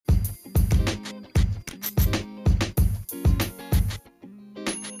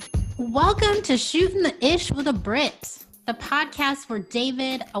Welcome to Shooting the Ish with a Brit, the podcast where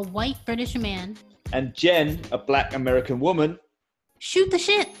David, a white British man, and Jen, a black American woman, shoot the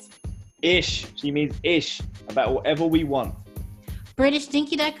shit. Ish, she means ish, about whatever we want. British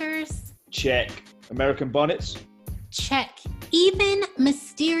dinky deckers? Check. American bonnets? Check. Even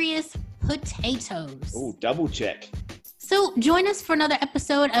mysterious potatoes. Oh, double check. So join us for another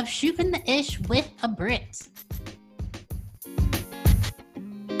episode of Shooting the Ish with a Brit.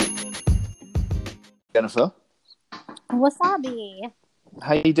 Jennifer, Wasabi.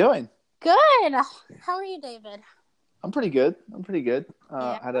 how you doing? Good. How are you, David? I'm pretty good.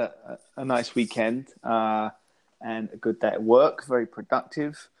 Yeah. Had a nice weekend and a good day at work. Very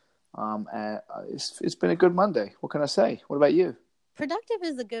productive. It's been a good Monday. What can I say? What about you? Productive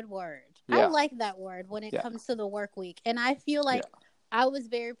is a good word. Yeah. I like that word when it Yeah. comes to the work week. And I feel like I was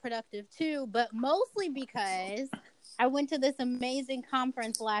very productive too, but mostly because I went to this amazing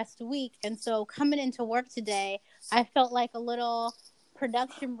conference last week. And so coming into work today, I felt like a little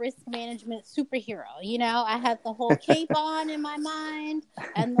production risk management superhero. You know, I had the whole cape on in my mind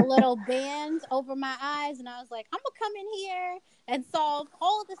and the little bands over my eyes. And I was like, I'm going to come in here and solve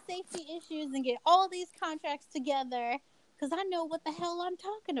all the safety issues and get all these contracts together because I know what the hell I'm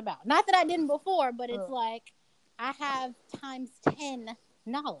talking about. Not that I didn't before, but it's like I have times 10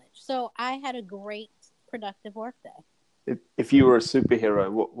 knowledge. So I had a great productive work day. If you were a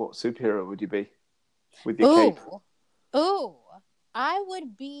superhero, what superhero would you be with your cape? Ooh, I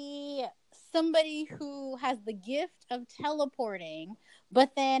would be somebody who has the gift of teleporting,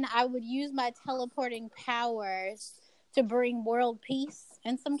 but then I would use my teleporting powers to bring world peace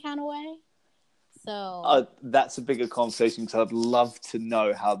in some kind of way. So That's a bigger conversation because I'd love to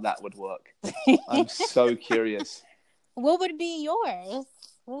know how that would work. I'm so curious. What would be yours?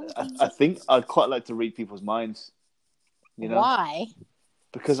 I think I'd quite like to read people's minds. You know? Why?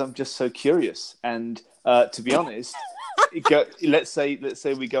 Because I'm just so curious. And to be honest, let's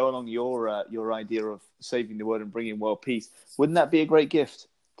say we go along your idea of saving the world and bringing world peace. Wouldn't that be a great gift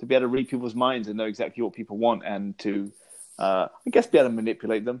to be able to read people's minds and know exactly what people want and to, I guess, be able to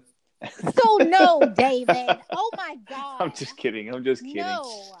manipulate them? So no, David. Oh my God. I'm just kidding.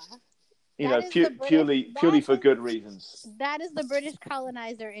 No. You know, purely for good reasons. That is the British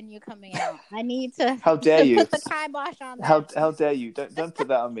colonizer in you coming out. I need to. How dare you? Put the kibosh on that. How dare you? Don't put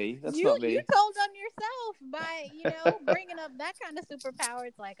that on me. That's not me. You told on yourself by bringing up that kind of superpower.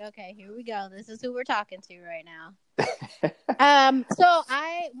 It's like, okay, here we go. This is who we're talking to right now. So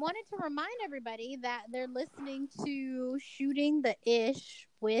I wanted to remind everybody that they're listening to Shooting the Ish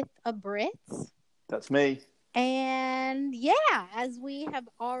with a Brit. That's me. And yeah, as we have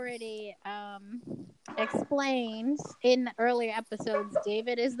already explained in earlier episodes,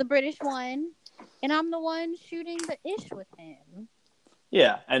 David is the British one, and I'm the one shooting the ish with him.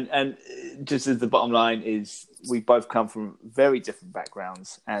 Yeah, and just as the bottom line is, we both come from very different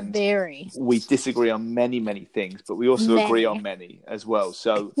backgrounds, and we disagree on many, many things, but we also agree on many as well.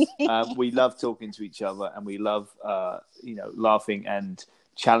 So we love talking to each other, and we love laughing and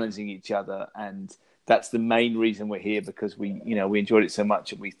challenging each other, and that's the main reason we're here, because we enjoyed it so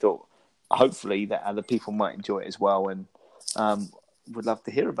much, and we thought hopefully that other people might enjoy it as well, and would love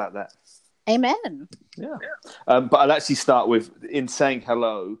to hear about that. Amen. Yeah. But I'll actually start with, in saying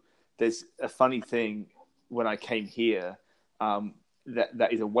hello, there's a funny thing when I came here, that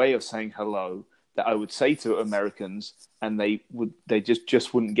is a way of saying hello that I would say to Americans, and they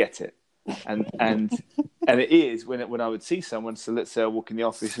just wouldn't get it. And it is when I would see someone. So let's say I walk in the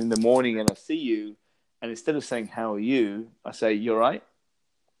office in the morning and I see you, and instead of saying, "How are you?" I say, "You're right."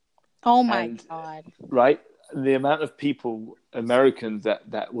 Oh my God. Right? The amount of people, Americans,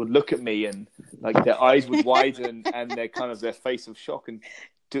 that would look at me and like their eyes would widen and their face of shock. And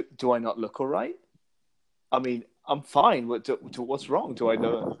do I not look all right? I mean, I'm fine. What's wrong? Do I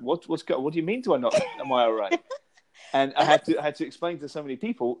know what do you mean? Am I all right? And I had to explain to so many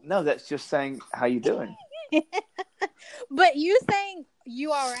people, no, that's just saying, how you doing? But you saying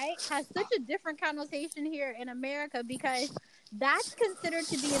you all right has such a different connotation here in America, because that's considered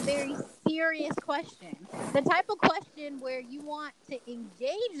to be a very serious question. The type of question where you want to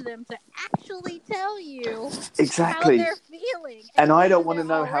engage them to actually tell you exactly how they're feeling. And I don't want to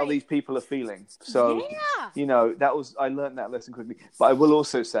know how these people are feeling. So, yeah. I learned that lesson quickly. But I will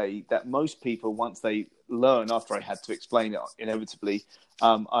also say that most people, once they learn, after I had to explain it inevitably,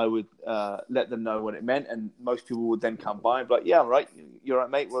 I would let them know what it meant. And most people would then come by and be like, yeah, right. You're right,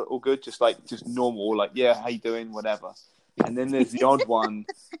 mate. We're all good. Just normal. Like, yeah, how you doing? Whatever. And then there's the odd one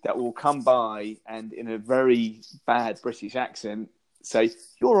that will come by and in a very bad British accent say,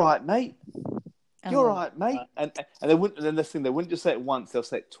 "You're all right, mate." You're right, mate. And they wouldn't. And then this thing, they wouldn't just say it once; they'll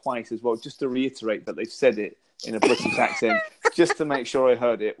say it twice as well, just to reiterate that they've said it in a British accent, just to make sure I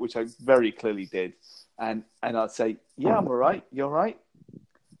heard it, which I very clearly did. And I'd say, "Yeah, I'm all right. You're right."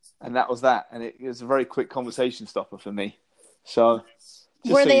 And that was that. And it was a very quick conversation stopper for me. So,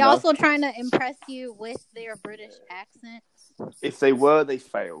 were they also trying to impress you with their British accents? If they were, they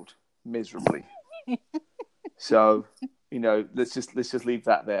failed miserably. So, let's just leave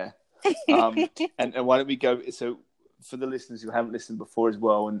that there. And why don't we go? So, for the listeners who haven't listened before as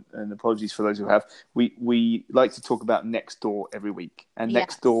well, and apologies for those who have, we like to talk about Nextdoor every week. And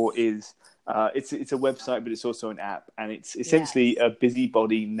Nextdoor is it's a website, but it's also an app, and it's essentially a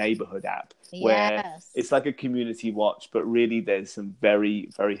busybody neighborhood app where it's like a community watch, but really there's some very,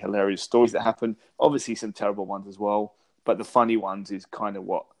 very hilarious stories that happen. Obviously, some terrible ones as well, but the funny ones is kind of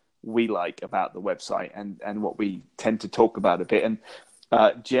what we like about the website and what we tend to talk about a bit.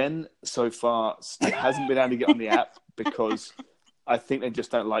 And Jen, so far, hasn't been able to get on the app because I think they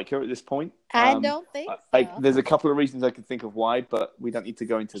just don't like her at this point. I don't think so. There's a couple of reasons I can think of why, but we don't need to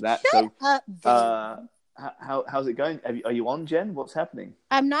go into that. Shut up, how's it going? Are you on, Jen? What's happening?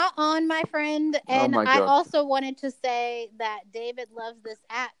 I'm not on, my friend. And I also wanted to say that David loves this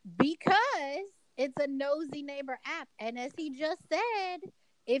app because it's a nosy neighbor app. And as he just said,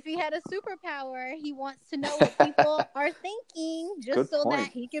 if he had a superpower, he wants to know what people are thinking just so that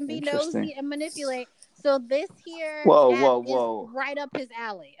he can be nosy and manipulate. So this here is right up his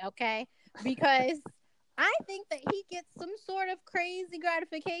alley, okay? Because I think that he gets some sort of crazy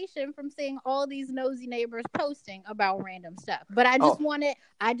gratification from seeing all these nosy neighbors posting about random stuff. But I just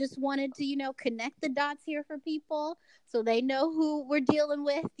wanted to, connect the dots here for people so they know who we're dealing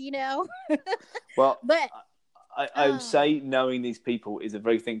with, Well, but I would say knowing these people is a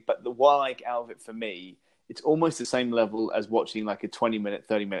very thing, but what I like out of it for me, it's almost the same level as watching like a 20-minute,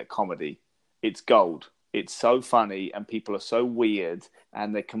 30-minute comedy. It's gold. It's so funny, and people are so weird,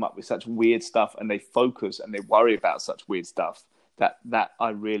 and they come up with such weird stuff, and they focus and they worry about such weird stuff that I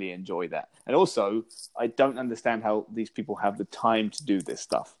really enjoy that. And also, I don't understand how these people have the time to do this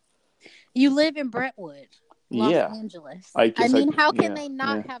stuff. You live in Brentwood. Los Angeles. I mean, how can they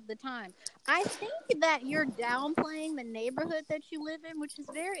not have the time? I think that you're downplaying the neighborhood that you live in, which is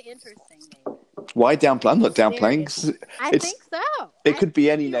very interesting, David. Why downplay? I'm not downplaying. I think so. It could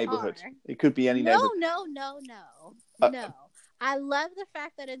be any neighborhood. It could be any neighborhood. No. I love the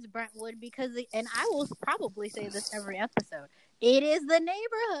fact that it's Brentwood because, and I will probably say this every episode, it is the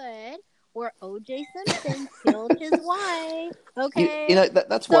neighborhood where O.J. Simpson killed his wife. Okay,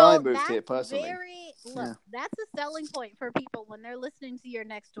 that's why I moved here personally. That's a selling point for people when they're listening to your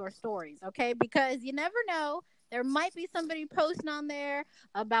Nextdoor stories. Okay, because you never know, there might be somebody posting on there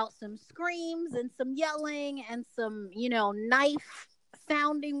about some screams and some yelling and some, knife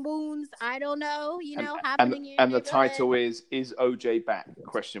sounding wounds. I don't know, happening. And the title is O.J. back? ?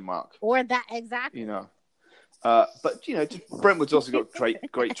 Or that exactly. But Brentwood's also got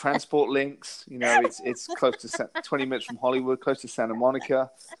great transport links. It's close to 20 minutes from Hollywood, close to Santa Monica.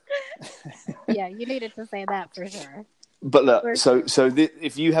 Yeah, you needed to say that for sure. But look,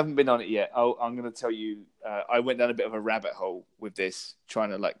 if you haven't been on it yet, I'm going to tell you. I went down a bit of a rabbit hole with this, trying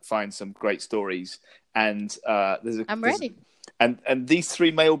to find some great stories. And I'm ready. And these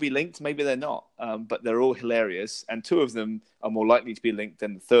three may all be linked, maybe they're not, but they're all hilarious. And two of them are more likely to be linked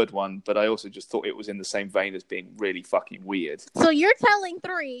than the third one, but I also just thought it was in the same vein as being really fucking weird. So you're telling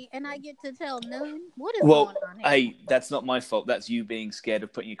three, and I get to tell none? What is going on here? Hey, that's not my fault. That's you being scared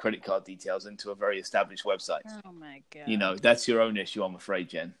of putting your credit card details into a very established website. Oh, my God. That's your own issue, I'm afraid,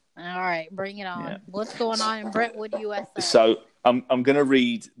 Jen. All right, bring it on. Yeah. What's going on in Brentwood, USA? So I'm going to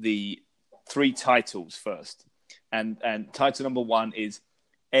read the three titles first. And title number one is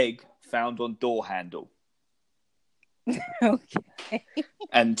Egg Found on Door Handle. Okay.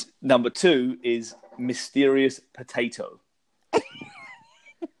 And number two is Mysterious Potato.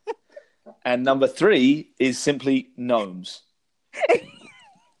 And number three is simply Gnomes.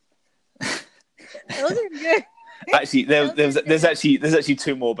 Those are good. Actually, there's actually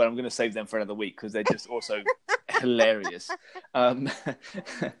two more, but I'm going to save them for another week because they're just also hilarious. But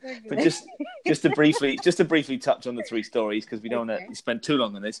just to briefly touch on the three stories because we don't want to spend too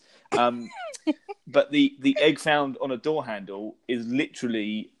long on this. But the egg found on a door handle is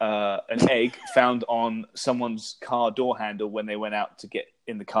literally an egg found on someone's car door handle when they went out to get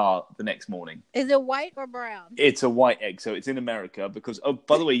in the car the next morning. Is it white or brown? It's a white egg, so it's in America because. Oh,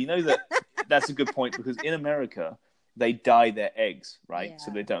 by the way, that's a good point because in America they dye their eggs, right? Yeah.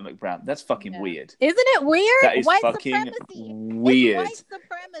 So they don't look brown. That's fucking weird. Isn't it weird? That is white fucking supremacy. Weird. It's white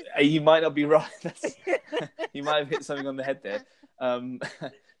supremacy. You might not be right. You might have hit something on the head there.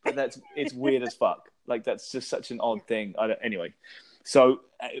 But it's weird as fuck. Like, that's just such an odd thing. Anyway, so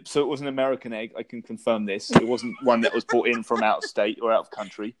it was an American egg. I can confirm this. It wasn't one that was brought in from out of state or out of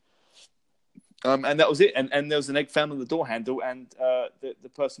country. And that was it. And there was an egg found on the door handle, and the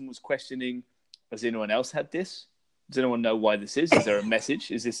person was questioning, has anyone else had this? Does anyone know why this is? Is there a message?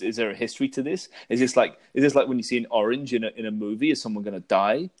 Is there a history to this? Is this like when you see an orange in a movie? Is someone going to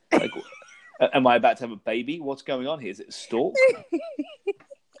die? Like, am I about to have a baby? What's going on here? Is it a stalk?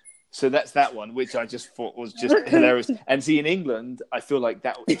 So that's that one, which I just thought was just hilarious. And see, in England, I feel like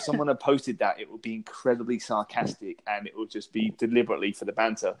that if someone had posted that, it would be incredibly sarcastic and it would just be deliberately for the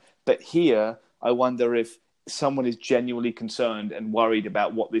banter. But here, I wonder if someone is genuinely concerned and worried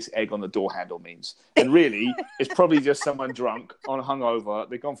about what this egg on the door handle means. And really, it's probably just someone drunk, on hungover,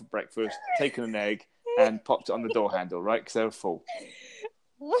 they've gone for breakfast, taken an egg, and popped it on the door handle, right? Because they were full.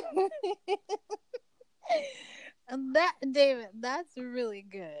 David, that's really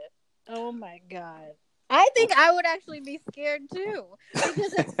good. Oh my God. I think I would actually be scared too,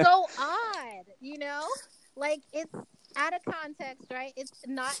 because it's so odd, you know? Like, it's out of context, right? It's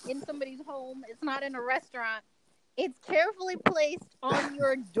not in somebody's home. It's not in a restaurant. It's carefully placed on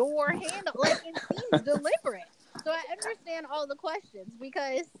your door handle. Like, it seems deliberate. So I understand all the questions,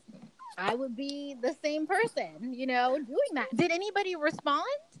 because I would be the same person, you know, doing that. Did anybody respond?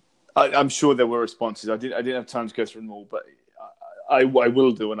 I'm sure there were responses. I didn't have time to go through them all, but I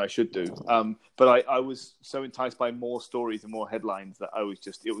will do and I should do. But I was so enticed by more stories and more headlines that it was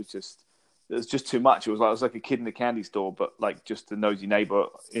just too much. It was like a kid in a candy store, but like just a nosy neighbor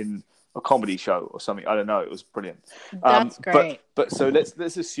in a comedy show or something. I don't know. It was brilliant. That's great. But so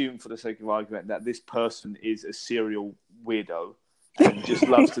let's assume, for the sake of argument, that this person is a serial weirdo and just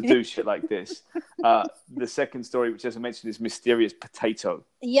loves to do shit like this. The second story, which, as I mentioned, is Mysterious Potato.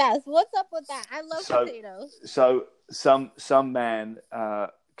 Yes, what's up with that? I love potatoes. So some man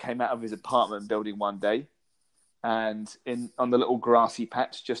came out of his apartment building one day, and on the little grassy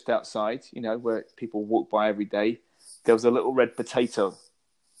patch just outside, you know, where people walk by every day, there was a little red potato.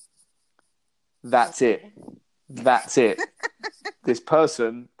 That's it. This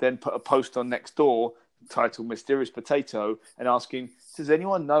person then put a post on Nextdoor titled Mysterious Potato and asking, does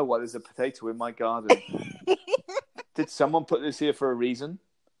anyone know why there's a potato in my garden? Did someone put this here for a reason?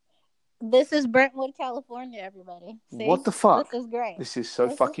 This is Brentwood, California, everybody. See? What the fuck? This is great. This is so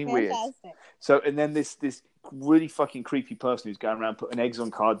fucking weird. So, and then this really fucking creepy person who's going around putting eggs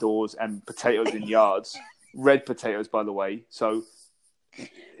on car doors and potatoes in yards. Red potatoes, by the way. So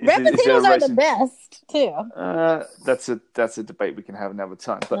red potatoes are the best too. That's a debate we can have another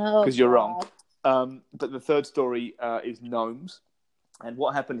time. But because you're wrong. But the third story is gnomes, and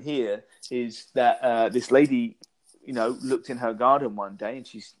what happened here is that this lady, you know, looked in her garden one day, and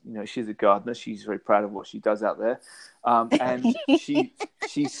she's a gardener. She's very proud of what she does out there, and she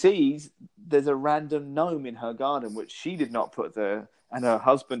sees there's a random gnome in her garden which she did not put there, and her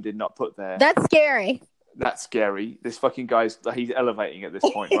husband did not put there. That's scary. That's scary. This fucking guy's he's elevating at this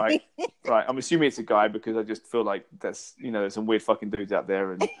point, right? Right. I'm assuming it's a guy because I just feel like there's some weird fucking dudes out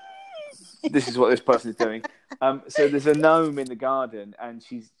there, and this is what this person is doing. So there's a gnome in the garden, and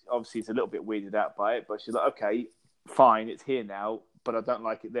she's obviously a little bit weirded out by it, but she's like, okay, fine, it's here now, but I don't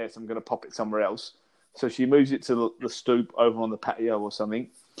like it there, so I'm going to pop it somewhere else. So she moves it to the stoop over on the patio or something.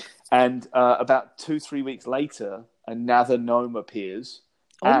 And about 2-3 weeks later, another gnome appears.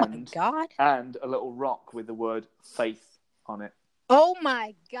 Oh my God. And a little rock with the word faith on it. Oh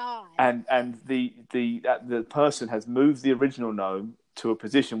my God. And the person has moved the original gnome to a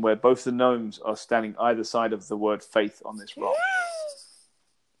position where both the gnomes are standing either side of the word faith on this rock.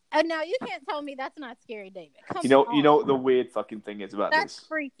 And now you can't tell me that's not scary, David. You know what the weird fucking thing is about this? That's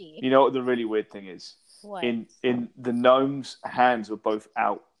freaky. You know what the really weird thing is? What? In the gnomes' hands were both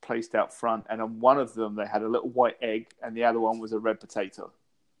placed out front, and on one of them they had a little white egg, and the other one was a red potato.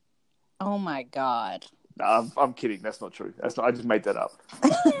 Oh my God. No, I'm kidding. That's not true. I just made that up.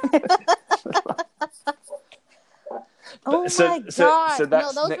 Oh my God! So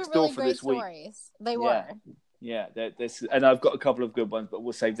that's those next were door really for great this stories. week. They were. Yeah. And I've got a couple of good ones, but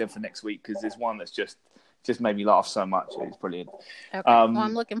we'll save them for next week because there's one that's just made me laugh so much. It's brilliant. Okay, well,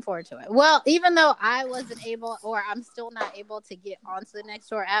 I'm looking forward to it. Well, even though I wasn't able, or I'm still not able to get onto the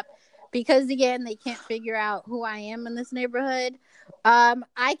Nextdoor app because, again, they can't figure out who I am in this neighborhood,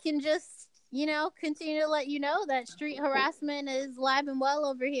 I can just, continue to let you know that street harassment is live and well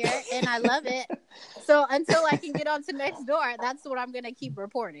over here, and I love it. So until I can get onto Nextdoor, that's what I'm going to keep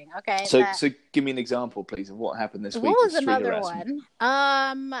reporting, okay? So give me an example, please, of what happened this week. What was another one?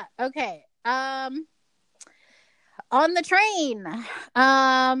 Okay. On the train,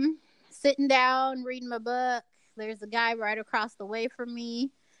 sitting down, reading my book. There's a guy right across the way from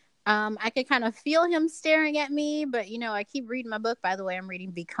me. I could kind of feel him staring at me, but I keep reading my book. By the way, I'm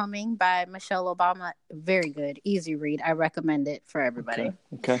reading Becoming by Michelle Obama. Very good, easy read. I recommend it for everybody.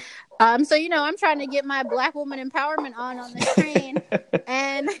 Okay. So I'm trying to get my Black woman empowerment on the train,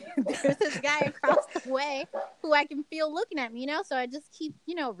 and there's this guy across the way who I can feel looking at me. So I just keep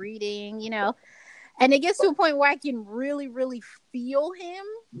reading, and it gets to a point where I can really, really feel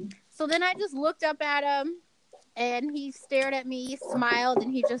him. So then I just looked up at him. And he stared at me, smiled,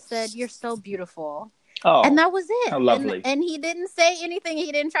 and he just said, "You're so beautiful." Oh, and that was it. How lovely. And he didn't say anything.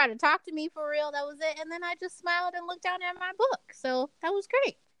 He didn't try to talk to me for real. That was it. And then I just smiled and looked down at my book. So that was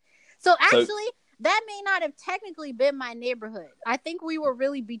great. So actually, that may not have technically been my neighborhood. I think we were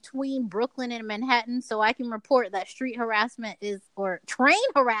really between Brooklyn and Manhattan. So I can report that street harassment or train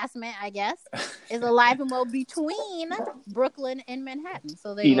harassment, I guess, is alive and well between Brooklyn and Manhattan.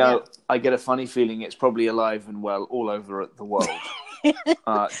 So there you go. I get a funny feeling it's probably alive and well all over the world.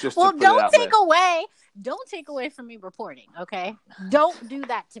 Don't take away from me reporting, okay? Don't do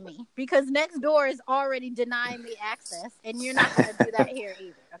that to me, because next door is already denying me access, and you're not going to do that here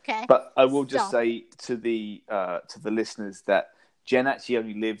either, okay? But I will just say to the listeners that Jen actually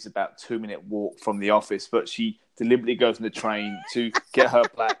only lives about 2-minute walk from the office, but she deliberately goes on the train to get her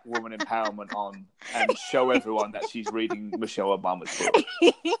Black woman empowerment on and show everyone that she's reading Michelle Obama's book.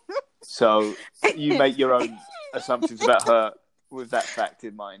 So you make your own assumptions about her with that fact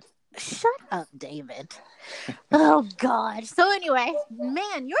in mind. Shut up, David. Oh, God. So anyway,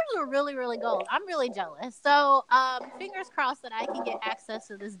 man, yours were really, really gold. I'm really jealous. So fingers crossed that I can get access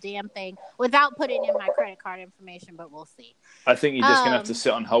to this damn thing without putting in my credit card information, but we'll see. I think you're just going to have to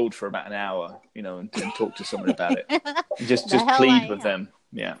sit on hold for about an hour, and talk to someone about it. Just plead with them.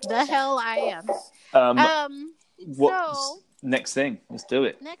 Yeah. The hell I am. What's next thing? Let's do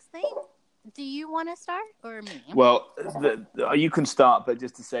it. Next thing? Do you want to start or me? Well, you can start, but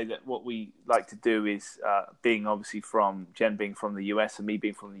just to say that what we like to do is, being obviously from Jen being from the US and me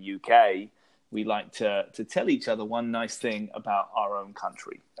being from the UK, we like to tell each other one nice thing about our own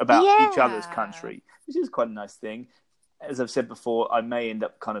country, about each other's country, which is quite a nice thing. As I've said before, I may end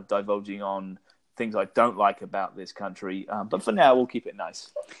up kind of divulging on things I don't like about this country, but for now we'll keep it nice.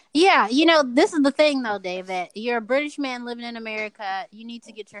 Yeah, this is the thing though, David. You're a British man living in America. You need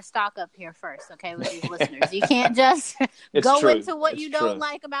to get your stock up here first, okay, with these listeners. You can't just go into what you don't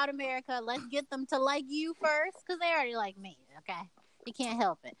like about America. Let's get them to like you first, because they already like me, okay? You can't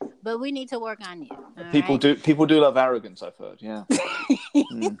help it, but we need to work on you. People do love arrogance, I've heard. Yeah.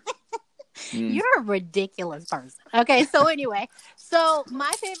 You're a ridiculous person. Okay, so anyway,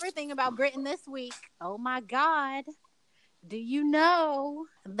 my favorite thing about Britain this week, oh my God, do you know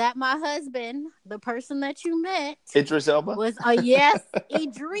that my husband, the person that you met, Idris Elba, was yes,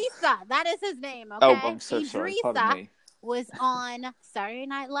 Idrissa. That is his name. Okay, I'm so sorry. Pardon me. Was on Saturday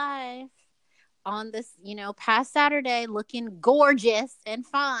Night Live on this, past Saturday, looking gorgeous and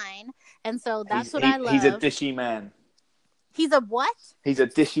fine, and so that's what I love. He's a dishy man. He's a what? He's a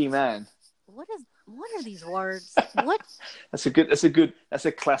dishy man. What are these words? What? That's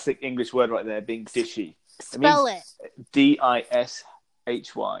a classic English word right there, being dishy. Spell it. DISHY.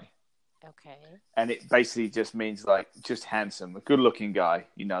 Okay. And it basically just means just handsome, a good looking guy,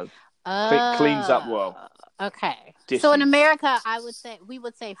 cleans up well. Okay. Dishy. So in America, we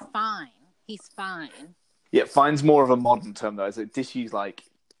would say fine. He's fine. Yeah, fine's more of a modern term though. Dishy's like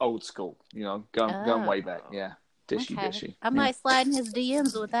old school, going way back. Yeah. Dishy. I might slide in his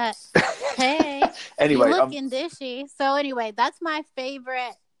DMs with that. Hey, anyway, looking dishy. So anyway, that's my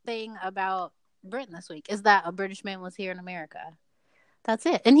favorite thing about Britain this week, is that a British man was here in America. That's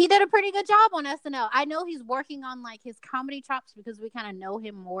it. And he did a pretty good job on SNL. I know he's working on his comedy chops, because we kind of know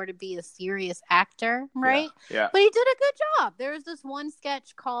him more to be a serious actor, right? Yeah. But he did a good job. There was this one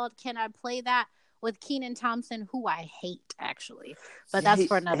sketch called Can I Play That? With Kenan Thompson, who I hate, actually. But that's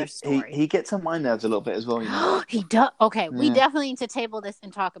for another story. He gets on my nerves a little bit as well, He does. Okay, we definitely need to table this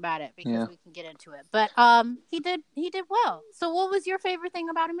and talk about it, because we can get into it. But he did well. So what was your favorite thing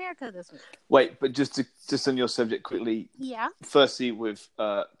about America this week? Wait, but just on your subject quickly. Yeah. Firstly, with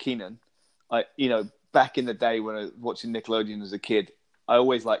Kenan, back in the day when I was watching Nickelodeon as a kid, I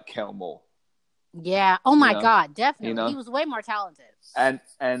always liked Kel Moore. Yeah. Oh my God, definitely. He was way more talented. And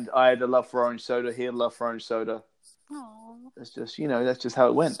I had a love for orange soda. He had a love for orange soda. Oh. It's just that's just how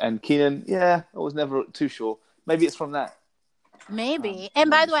it went. And Kenan, I was never too sure. Maybe it's from that. Maybe. And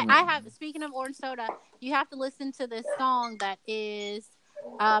by the way, speaking of orange soda, you have to listen to this song that is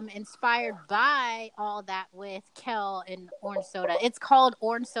inspired by all that with Kel and orange soda. It's called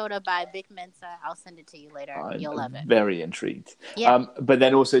Orange Soda by Vic Mensa. I'll send it to you later. You'll love it. Very intrigued. Yeah. But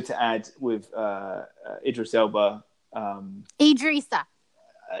then also to add with Idris Elba. Idrissa.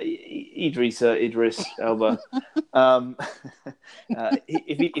 Idris Elba.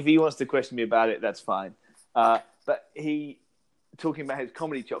 If he wants to question me about it, that's fine. But talking about his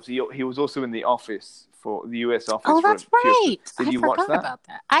comedy chops, he was also in The Office, for the US Office. Oh, that's right. Did you watch that? About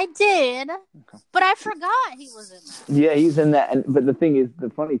that? I did, but I forgot he was in that. Yeah, he's in that. But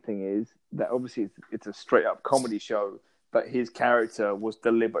the funny thing is that obviously it's a straight up comedy show, but his character was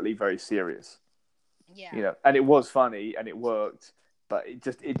deliberately very serious. Yeah. And it was funny and it worked, but it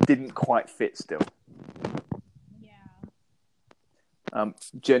didn't quite fit still.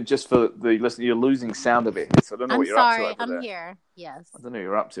 Jen, just for the listener, you're losing sound a bit, so I don't know what you're up to over there. I'm here. Yes. I don't know what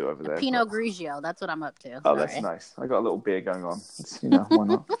you're up to over there. Pinot Grigio, that's what I'm up to. Oh, that's nice. I got a little beer going on. Why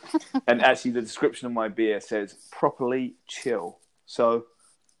not? And actually, the description of my beer says properly chill, so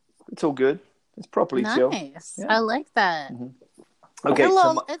it's all good. It's properly chill. Nice. Yeah. I like that. Mm-hmm. Okay,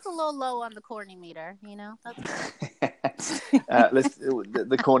 it's a little low on the corny meter, the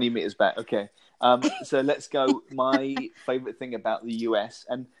corny meter's back. Okay, so let's go. My favorite thing about the US,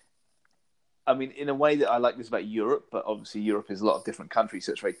 and I mean, in a way that I like this about Europe, but obviously Europe is a lot of different countries,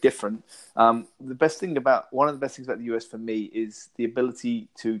 so it's very different. One of the best things about the US for me is the ability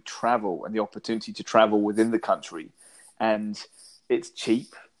to travel and the opportunity to travel within the country, and it's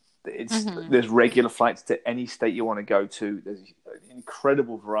cheap. There's regular flights to any state you want to go to. There's an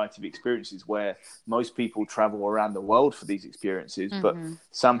incredible variety of experiences where most people travel around the world for these experiences, but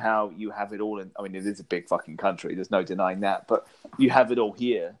somehow you have it all in. I mean, it is a big fucking country. There's no denying that, but you have it all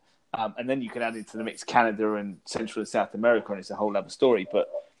here. And then you can add into the mix Canada and Central and South America, and it's a whole other story.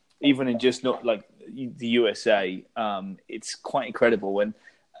 But even in just not like the USA, it's quite incredible. And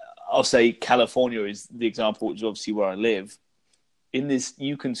I'll say California is the example, which is obviously where I live. In this,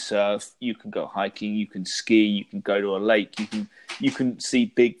 you can surf, you can go hiking, you can ski, you can go to a lake, you can see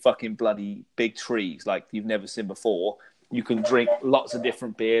big fucking bloody big trees like you've never seen before. You can drink lots of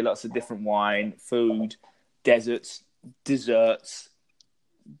different beer, lots of different wine, food, deserts, desserts,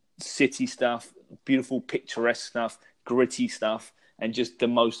 city stuff, beautiful picturesque stuff, gritty stuff, and just the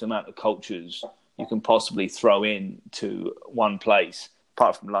most amount of cultures you can possibly throw in to one place,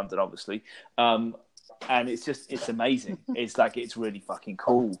 apart from London, obviously. And it's amazing. It's really fucking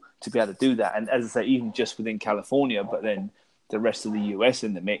cool to be able to do that. And as I say, even just within California, but then the rest of the US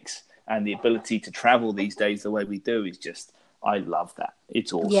in the mix, and the ability to travel these days the way we do is just, I love that.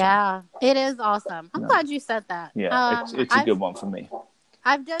 It's awesome. Yeah, it is awesome. I'm glad you said that. Yeah, it's a good one for me.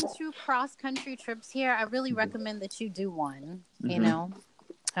 I've done 2 cross-country trips here. I really recommend that you do one,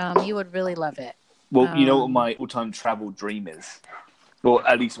 you would really love it. Well, you know what my all-time travel dream is? Well,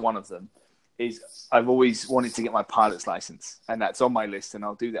 at least one of them. Is I've always wanted to get my pilot's license, and that's on my list, and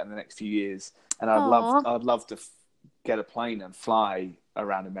I'll do that in the next few years. And I'd love to get a plane and fly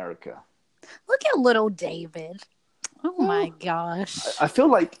around America. Look at little David. Oh my gosh. I feel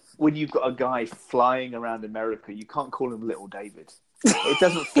like when you've got a guy flying around America, you can't call him little David. It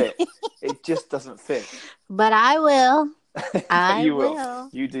doesn't fit. It just doesn't fit. But I will. You will.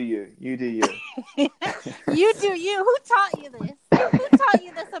 You do you. You do you. You do you. Who taught you this? Who taught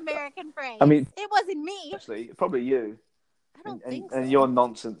you this American phrase? I mean, it wasn't me. Actually, probably you. I don't think so. And you're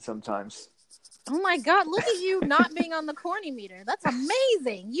nonsense sometimes. Oh my God, look at you not being on the corny meter. That's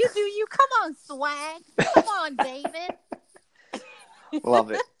amazing. You do you. Come on, swag. Come on, David.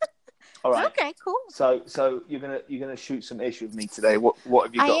 Love it. All right. Okay, cool. So you're gonna shoot some ish with me today. What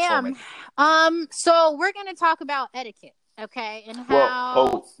have you got for me? So we're gonna talk about etiquette. Okay, and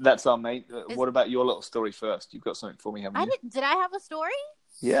how? That's our mate. What about your little story first? You've got something for me, haven't you? Did I have a story?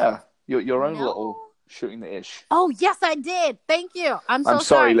 Yeah, your own little shooting the ish. Oh yes, I did. Thank you. I'm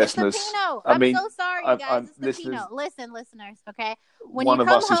sorry, listeners. It's the Pinot. I'm so sorry, you guys. It's the Pinot. Listen, listeners. Okay, when you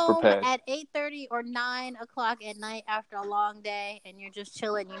come home at 8:30 or 9 o'clock at night after a long day, and you're just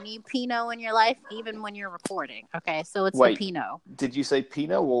chilling, you need Pinot in your life, even when you're recording. Okay, so it's the Pinot. Did you say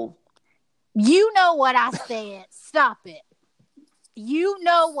Pinot or? You know what I said. Stop it. You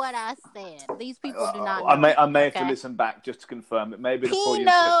know what I said. These people do not know. I may have to listen back just to confirm. It may be the Freudian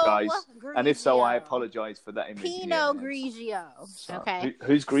slip, guys. Grigio. And if so, I apologise for that image. Pinot Grigio. Okay.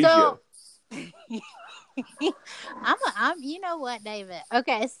 Who's Grigio? I'm. You know what, David?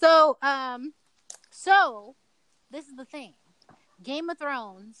 Okay. So this is the thing. Game of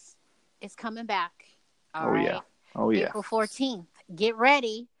Thrones is coming back. All right. Yeah. April 14th. Get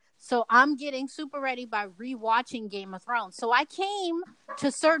ready. So I'm getting super ready by rewatching Game of Thrones. So I came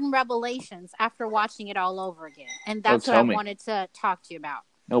to certain revelations after watching it all over again. And that's what I wanted to talk to you about.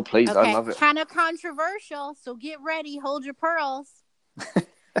 No, please. Okay. I love it. Kind of controversial. So get ready. Hold your pearls.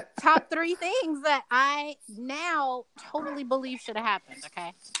 Top 3 things that I now totally believe should have happened.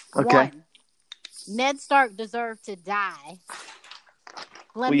 Okay. 1, Ned Stark deserved to die.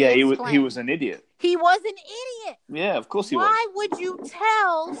 Let me explain. He was an idiot. He was an idiot. Yeah, of course he was. Why would you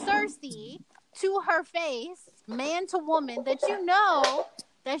tell Cersei to her face, man to woman, that you know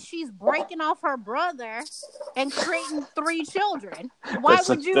that she's breaking off her brother and creating 3 children? Why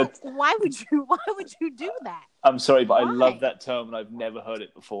would you do that? I'm sorry, but I love that term and I've never heard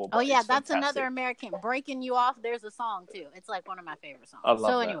it before. Oh yeah, that's another American. Breaking you off, there's a song too. It's like one of my favorite songs. I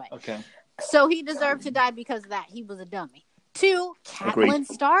love that. Anyway. Okay. So he deserved to die because of that. He was a dummy. 2, Catelyn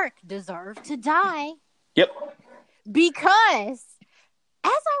Stark deserved to die. Yep. Because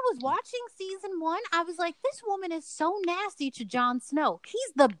as I was watching season 1, I was like, this woman is so nasty to Jon Snow.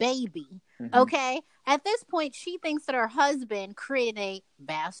 He's the baby. Mm-hmm. Okay? At this point, she thinks that her husband created a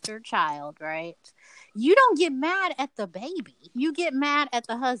bastard child, right? You don't get mad at the baby. You get mad at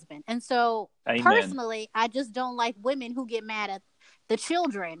the husband. And so, personally, I just don't like women who get mad at the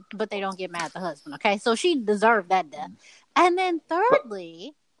children, but they don't get mad at the husband. Okay? So she deserved that death. And then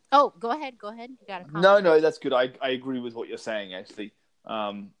thirdly... Oh, go ahead. You got a comment. No, that's good. I agree with what you're saying, actually. Go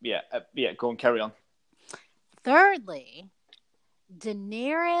on, carry on. Thirdly,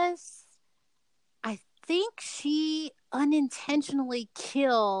 Daenerys, I think she unintentionally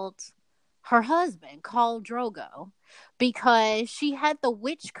killed her husband, Khal Drogo, because she had the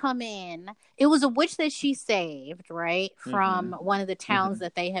witch come in. It was a witch that she saved, right, from one of the towns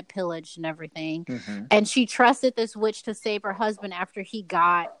that they had pillaged and everything. Mm-hmm. And she trusted this witch to save her husband after he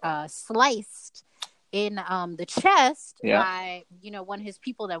got sliced in the chest by, one of his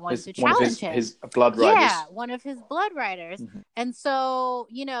people that wanted to challenge him. His blood riders. Yeah, one of his blood riders. Mm-hmm. And so,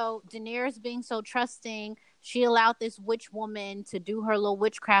 Daenerys being so trusting, she allowed this witch woman to do her little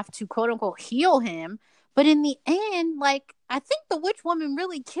witchcraft to quote unquote heal him. But in the end, I think the witch woman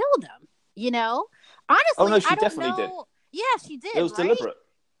really killed him, Honestly, oh, no, she definitely did. Yeah, she did. It was deliberate.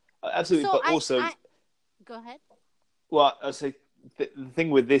 Absolutely. So but also... Go ahead. Well, I say the thing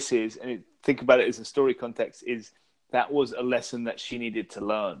with this is, and think about it as a story context, is that was a lesson that she needed to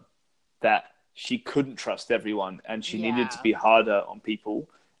learn. That she couldn't trust everyone and she needed to be harder on people.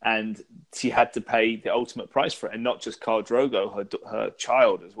 And she had to pay the ultimate price for it. And not just Khal Drogo, her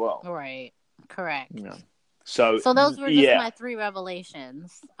child as well. Right. Correct. Yeah. So those were just my 3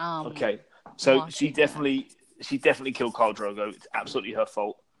 revelations. Okay. So she definitely killed Khal Drogo. It's absolutely her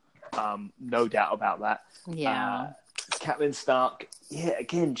fault. No doubt about that. Yeah. Catelyn Stark. Yeah.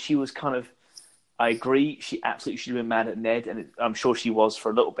 Again, she was kind of. I agree. She absolutely should have been mad at Ned, and I'm sure she was for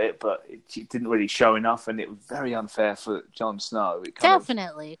a little bit, but she didn't really show enough, and it was very unfair for Jon Snow.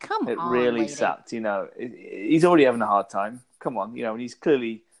 Definitely. Come on, it really lady. sucked. He's already having a hard time. Come on, and he's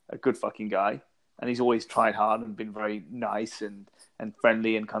clearly a good fucking guy, and he's always tried hard and been very nice and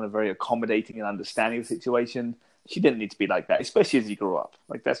friendly and kind of very accommodating and understanding of the situation. She didn't need to be like that, especially as he grew up.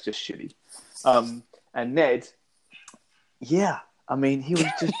 That's just shitty. And Ned, yeah, I mean, he was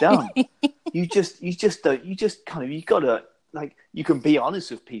just dumb. You gotta, you can be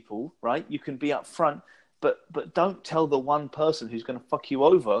honest with people, right? You can be upfront, but don't tell the one person who's going to fuck you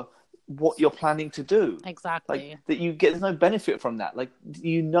over what you're planning to do. Exactly. There's no benefit from that.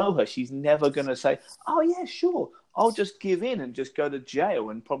 Her, she's never going to say, oh yeah, sure, I'll just give in and just go to jail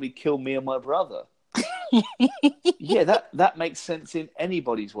and probably kill me and my brother. Yeah, that makes sense in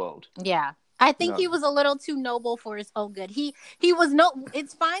anybody's world. Yeah. I think he was a little too noble for his own good. He was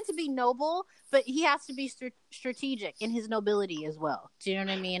it's fine to be noble, but he has to be strategic in his nobility as well. Do you know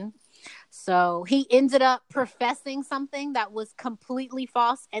what I mean? So he ended up professing something that was completely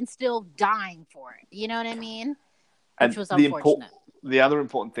false and still dying for it. You know what I mean? Which was unfortunate. The other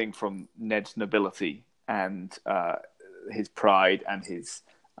important thing from Ned's nobility and his pride and his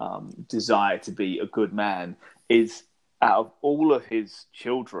desire to be a good man is, out of all of his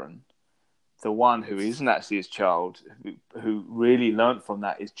children, the one who isn't actually his child, who really learnt from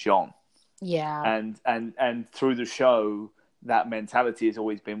that, is Jon. Yeah. And through the show, that mentality has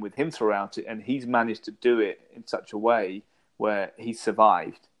always been with him throughout it, and he's managed to do it in such a way where he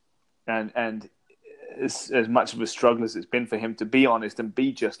survived. And as much of a struggle as it's been for him to be honest and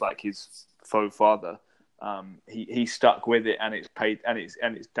be just like his faux father, he stuck with it, and it's paid, and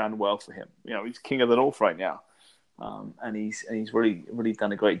it's done well for him. He's king of the North right now. And he's really, really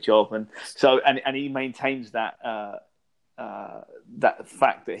done a great job, and he maintains that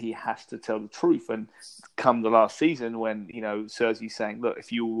fact that he has to tell the truth. And come the last season, when Cersei's saying, "Look,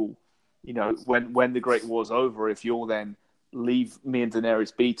 if you, when the Great War's over, if you'll then leave me and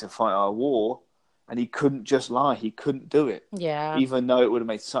Daenerys be to fight our war," and he couldn't just lie; he couldn't do it. Yeah, even though it would have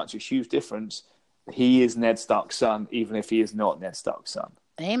made such a huge difference. He is Ned Stark's son, even if he is not Ned Stark's son.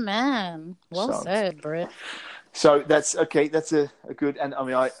 Amen. Well said, Britt. So that's okay. That's a good, and I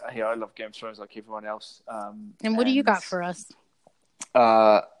mean, I love Game of Thrones like everyone else. And what do you got for us?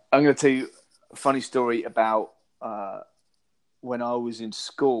 I'm going to tell you a funny story about when I was in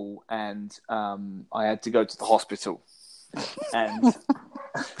school and I had to go to the hospital. And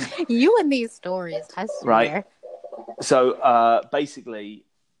you and these stories, I swear. Right. So basically,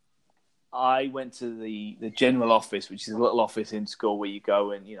 I went to the general office, which is a little office in school where you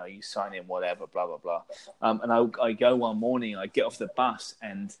go and, you sign in, whatever, blah, blah, blah. And I go one morning, I get off the bus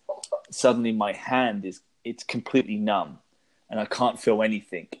and suddenly my hand it's completely numb and I can't feel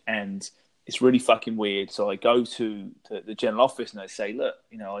anything. And it's really fucking weird. So I go to the general office and I say, look,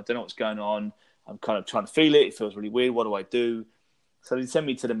 I don't know what's going on. I'm kind of trying to feel it. It feels really weird. What do I do? So they send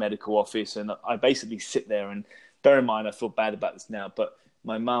me to the medical office and I basically sit there and bear in mind, I feel bad about this now, but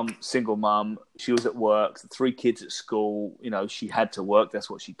my mum, single mum, she was at work, 3 kids at school, she had to work. That's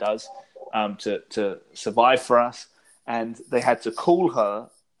what she does to survive for us. And they had to call her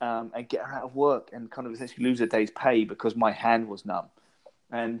and get her out of work and kind of essentially lose a day's pay because my hand was numb.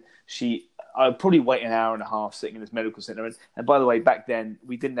 And I would probably wait an hour and a half sitting in this medical center. And by the way, back then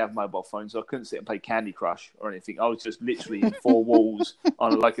we didn't have mobile phones, so I couldn't sit and play Candy Crush or anything. I was just literally in 4 walls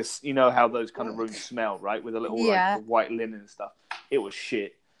on like how those kind of rooms smell, right? With a little like white linen and stuff. It was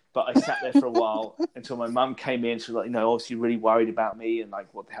shit. But I sat there for a while until my mum came in. She was like, obviously really worried about me and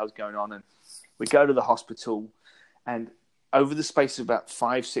like what the hell's going on. And we go to the hospital, and over the space of about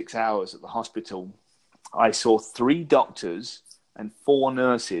 5-6 hours at the hospital, I saw 3 doctors and 4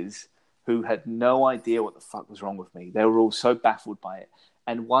 nurses who had no idea what the fuck was wrong with me. They were all so baffled by it.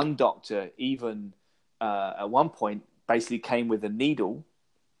 And one doctor even at one point basically came with a needle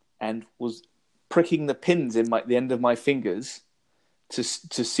and was pricking the pins in the end of my fingers to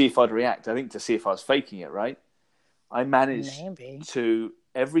see if I'd react. I think to see if I was faking it, right? I managed to,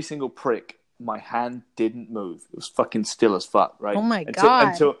 every single prick, my hand didn't move. It was fucking still as fuck, right? Oh my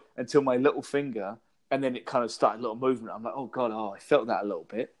God. Until my little finger, and then it kind of started a little movement. I'm like, oh God, I felt that a little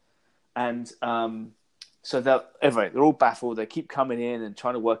bit. And so they're all baffled. They keep coming in and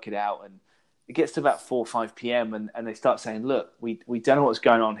trying to work it out. And it gets to about 4 or 5 p.m. And they start saying, look, we don't know what's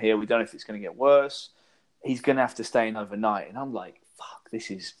going on here. We don't know if it's going to get worse. He's going to have to stay in overnight. And I'm like, fuck,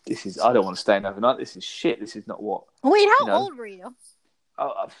 this is, I don't want to stay in overnight. This is shit. This is not what. Wait, how old were you?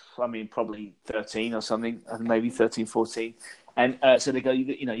 I mean, probably 13 or something, maybe 13, 14. And so they go,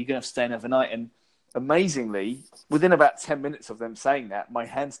 you're going to have to stay in overnight. And amazingly, within about 10 minutes of them saying that, my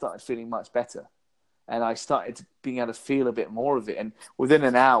hand started feeling much better. And I started being able to feel a bit more of it. And within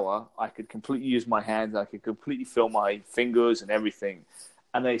an hour, I could completely use my hands. I could completely feel my fingers and everything.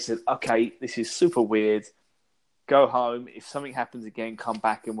 And they said, okay, this is super weird. Go home. If something happens again, come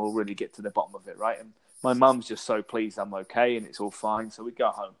back and we'll really get to the bottom of it, right? And my mum's just so pleased I'm okay and it's all fine. So we go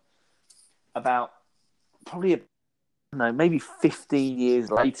home. About probably, maybe 15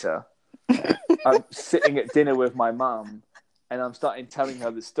 years later, I'm sitting at dinner with my mum and I'm starting telling her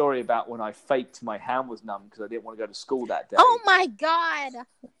the story about when I faked my hand was numb because I didn't want to go to school that day. Oh my God,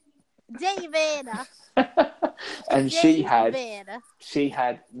 David! And she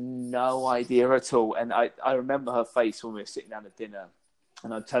had no idea at all. And I remember her face when we were sitting down at dinner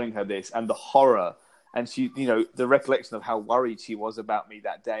and I'm telling her this and the horror. And she, the recollection of how worried she was about me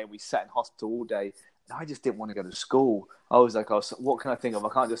that day. And we sat in hospital all day. And I just didn't want to go to school. I was like, what can I think of? I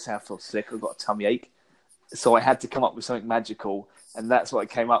can't just say I feel sick. I've got a tummy ache. So I had to come up with something magical. And that's what I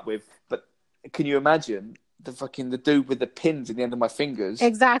came up with. But can you imagine the dude with the pins in the end of my fingers?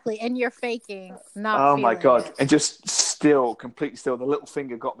 Exactly. And you're faking, not Oh my God. it. And just completely still. The little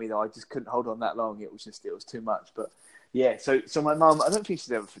finger got me though. I just couldn't hold on that long. It was too much. But yeah, so my mum, I don't think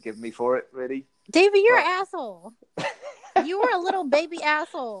she's ever forgiven me for it, really. David, you're an asshole. You were a little baby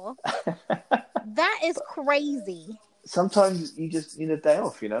asshole. That is crazy. Sometimes you just need a day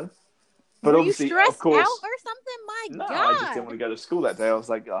off, But were obviously, you stressed of course, out or something? My God. I just didn't want to go to school that day. I was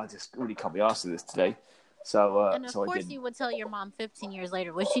like, I just really can't be asked to this today. So, and of course, you would tell your mom 15 years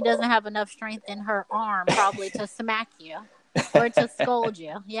later, well, she doesn't have enough strength in her arm probably to smack you or to scold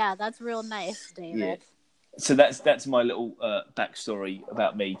you. Yeah, that's real nice, David. Yeah. So that's my little backstory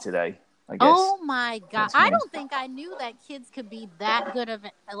about me today, I guess. Oh my God. I don't think I knew that kids could be that good of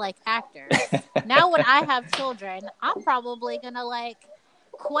actors. Now when I have children, I'm probably going to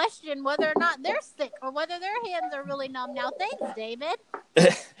question whether or not they're sick or whether their hands are really numb now. Thanks, David.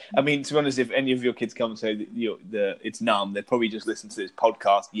 I mean, to be honest, if any of your kids come and say that it's numb, they'd probably just listen to this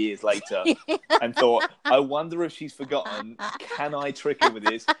podcast years later and thought, I wonder if she's forgotten. Can I trick her with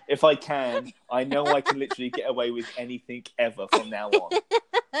this? If I can, I know I can literally get away with anything ever from now on.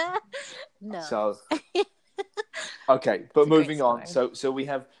 No. So, okay, but moving on. So we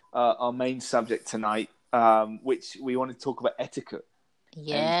have our main subject tonight, which we want to talk about etiquette.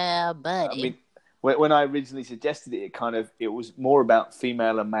 Yeah, buddy. I mean, when I originally suggested it, it was more about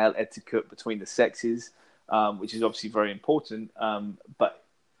female and male etiquette between the sexes, which is obviously very important. But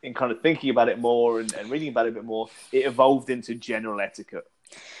in kind of thinking about it more and reading about it a bit more, it evolved into general etiquette.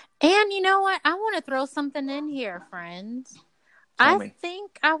 And you know what? I want to throw something in here, friends. I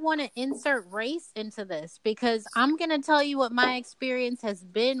think I want to insert race into this because I'm going to tell you what my experience has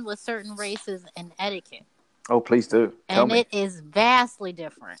been with certain races and etiquette. Oh, please do. Tell me. It is vastly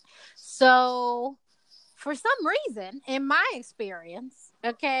different. So, for some reason, in my experience,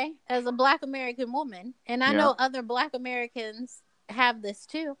 okay, as a Black American woman, and I know other Black Americans have this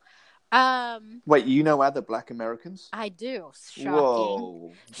too. Wait, you know other Black Americans? I do. Shocking.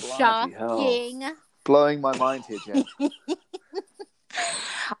 Whoa. Shocking. Hell. Blowing my mind here, Jen.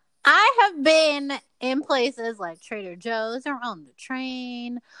 I have been in places like Trader Joe's or on the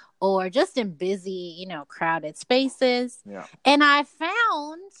train or just in busy, crowded spaces. Yeah. And I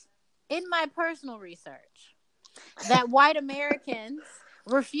found in my personal research that white Americans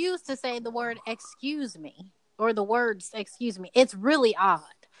refuse to say the word excuse me or the words excuse me. It's really odd.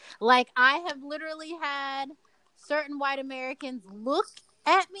 Like, I have literally had certain white Americans look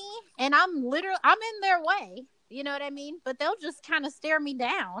at me and I'm in their way. You know what I mean? But they'll just kind of stare me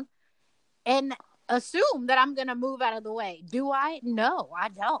down and assume that I'm going to move out of the way. Do I? No, I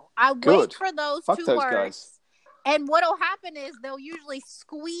don't. I wait for those two words. Guys. And what'll happen is they'll usually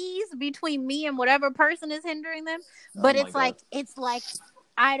squeeze between me and whatever person is hindering them. But it's like,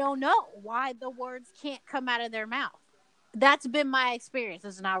 I don't know why the words can't come out of their mouth. That's been my experience.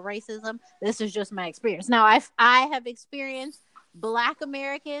 This is not racism. This is just my experience. Now, I have experienced Black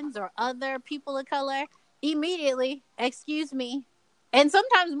Americans or other people of color immediately, excuse me, and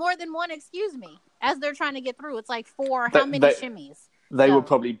sometimes more than one excuse me as they're trying to get through. It's like how many shimmies? They were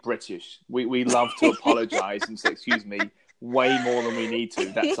probably British. We love to apologize and say excuse me way more than we need to.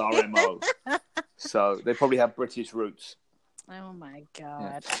 That's our MO. So they probably have British roots. Oh my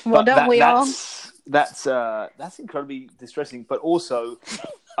God! Yeah. Well, don't we all? That's incredibly distressing. But also,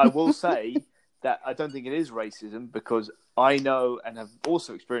 I will say that I don't think it is racism because I know and have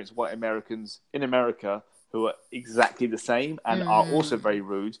also experienced white Americans in America who are exactly the same and are also very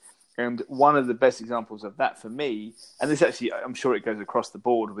rude. And one of the best examples of that for me, and this actually, I'm sure it goes across the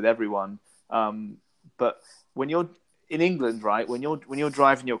board with everyone, but when you're in England, right, when you're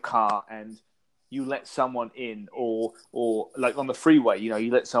driving your car and you let someone in, or like on the freeway,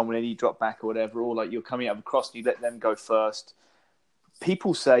 you let someone in, you drop back or whatever, or like you're coming out of a crossing, you let them go first.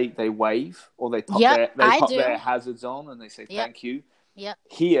 People say they wave or they pop their hazards on and they say thank you. Yep.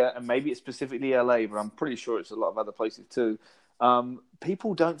 Here, and maybe it's specifically LA, but I'm pretty sure it's a lot of other places too.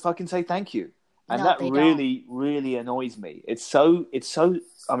 People don't fucking say thank you, and that really, really annoys me. It's so.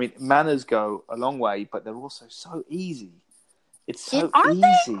 I mean, manners go a long way, but they're also so easy. It's so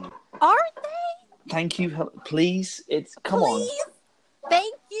easy. Aren't they? Thank you, please. Come on.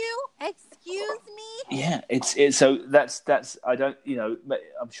 Thank you. Excuse me. Yeah, it's so that's I don't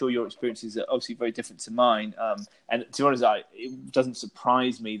I'm sure your experiences are obviously very different to mine. And to be honest, it doesn't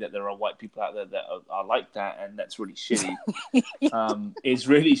surprise me that there are white people out there that are like that, and that's really shitty. It's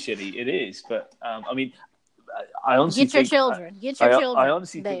really shitty. It is, but I mean, I honestly get your children. I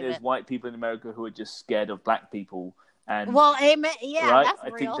honestly think there's white people in America who are just scared of black people. And, well, amen. Yeah, right?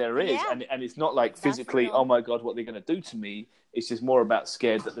 That's I think there is, and it's not like physically. Oh my God, what they're going to do to me? It's just more about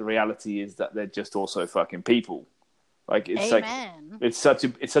scared that the reality is that they're just also fucking people. Like it's amen. It's such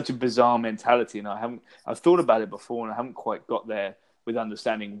a bizarre mentality, and I've thought about it before, and I haven't quite got there with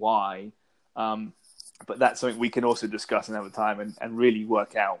understanding why. But that's something we can also discuss another time and really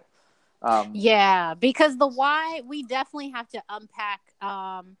work out. Yeah, because the why we definitely have to unpack.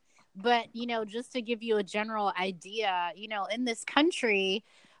 But, just to give you a general idea, in this country,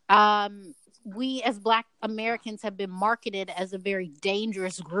 we as Black Americans have been marketed as a very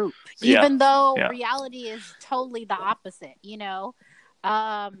dangerous group, even though reality is totally the opposite,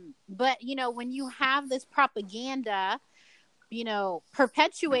 But, when you have this propaganda,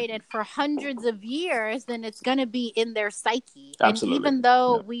 perpetuated for hundreds of years, then it's going to be in their psyche. Absolutely. And even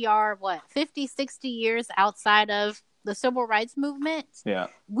though we are, 50, 60 years outside of the civil rights movement,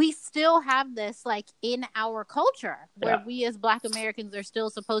 we still have this in our culture where we as Black Americans are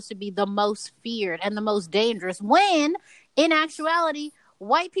still supposed to be the most feared and the most dangerous, when in actuality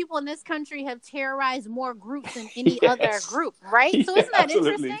white people in this country have terrorized more groups than any other group, right? So isn't that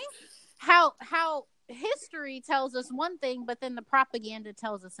interesting how history tells us one thing, but then the propaganda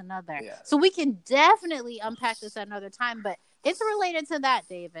tells us another? So we can definitely unpack this at another time, but it's related to that,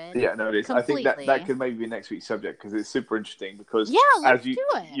 David. Yeah, no, it is. Completely. I think that could maybe be next week's subject because it's super interesting. Because let's do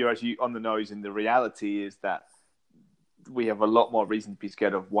it. You're actually on the nose, and the reality is that we have a lot more reason to be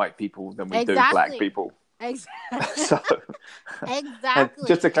scared of white people than we do black people. Exactly. So, exactly.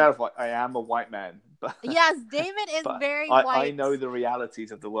 Just to clarify, I am a white man. But, yes, David is very white. I know the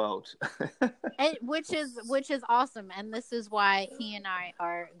realities of the world, which is awesome, and this is why he and I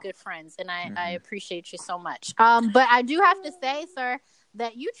are good friends, and I appreciate you so much. But I do have to say, sir,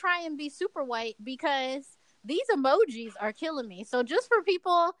 that you try and be super white because these emojis are killing me. So just for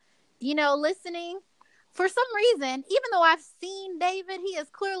people, listening, for some reason, even though I've seen David, he is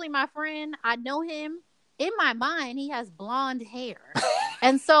clearly my friend. I know him. In my mind, he has blonde hair.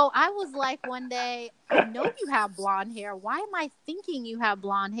 And so I was like one day, I know you have blonde hair. Why am I thinking you have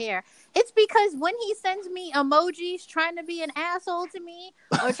blonde hair? It's because when he sends me emojis trying to be an asshole to me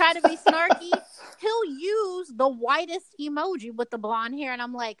or try to be snarky, he'll use the whitest emoji with the blonde hair. And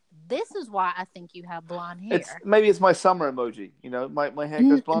I'm like, this is why I think you have blonde hair. Maybe it's my summer emoji. My hair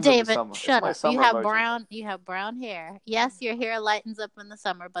goes blonde in the summer. Shut up. You have brown hair. Yes, your hair lightens up in the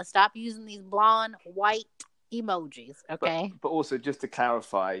summer, but stop using these blonde, white emojis, okay? But also, just to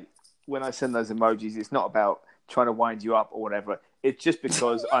clarify, when I send those emojis, it's not about trying to wind you up or whatever. It's just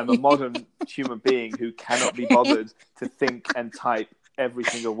because I'm a modern human being who cannot be bothered to think and type every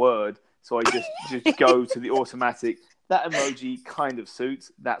single word. So I just go to the automatic. That emoji kind of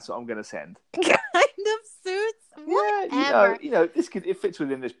suits. That's what I'm going to send. Kind of suits? Whatever. Yeah, it fits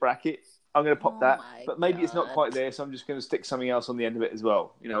within this bracket. I'm going to pop that, but maybe it's not quite there, so I'm just going to stick something else on the end of it as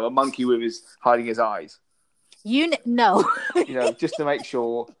well. A monkey hiding his eyes. No. Just to make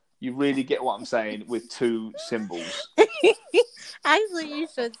sure you really get what I'm saying with two symbols. Actually, you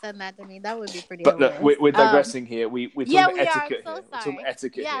should send that to me. That would be pretty hilarious. But look, we're digressing here. We're talking about etiquette here. We're talking about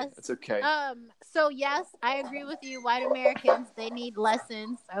etiquette here. It's okay. So, yes, I agree with you. White Americans, they need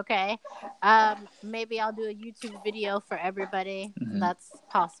lessons, okay? Maybe I'll do a YouTube video for everybody. Mm-hmm. That's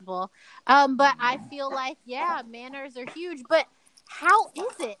possible. But I feel like, manners are huge. But how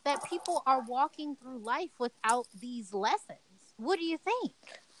is it that people are walking through life without these lessons? What do you think?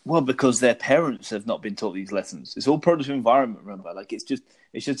 Well, because their parents have not been taught these lessons. It's all product of environment, remember? Like it's just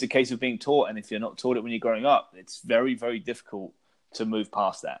a case of being taught, and if you're not taught it when you're growing up, it's very, very difficult to move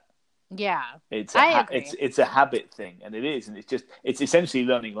past that. Yeah, it's a habit thing, and it is, and it's essentially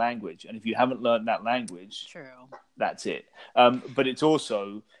learning language. And if you haven't learned that language, true, that's it. But it's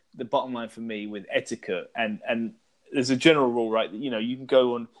also the bottom line for me with etiquette, and there's a general rule, right? That, you can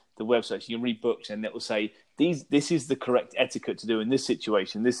go on the website, you can read books, and it will say this is the correct etiquette to do in this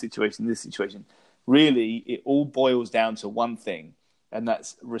situation, this situation, this situation. Really, it all boils down to one thing, and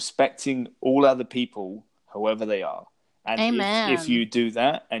that's respecting all other people, however they are. And Amen. If you do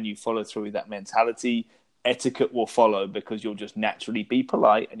that and you follow through with that mentality, etiquette will follow because you'll just naturally be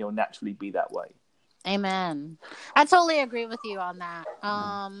polite and you'll naturally be that way. Amen. I totally agree with you on that.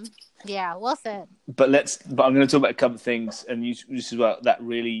 Yeah, well said. But I'm going to talk about a couple of things, and this is what that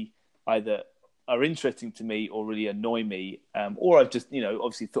really either are interesting to me or really annoy me, or I've just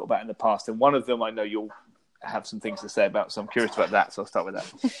obviously thought about in the past. And one of them I know you'll have some things to say about, so I'm curious about that. So I'll start with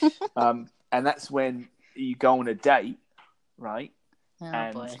that. And that's when you go on a date, right?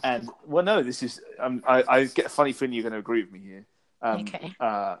 Oh, boy. And well, no, this is I get a funny feeling you're going to agree with me here. Okay.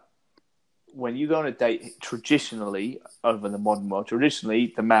 When you go on a date, traditionally, over the modern world,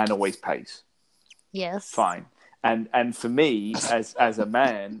 the man always pays. Yes. Fine. And for me, as a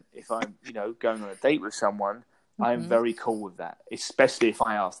man, if I'm going on a date with someone, I'm very cool with that. Especially if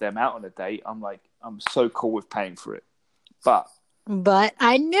I ask them out on a date, I'm so cool with paying for it. But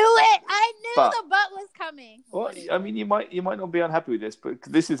I knew it. I knew the but was coming. Well, I mean, you might not be unhappy with this, but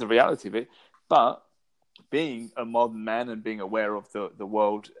this is the reality of it. But being a modern man and being aware of the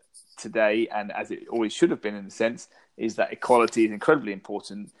world today, and as it always should have been in a sense, is that equality is incredibly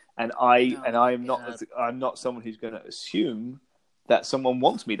important. And I'm not someone who's going to assume that someone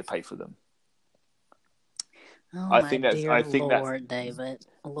wants me to pay for them. Oh, I think that's Lord, David.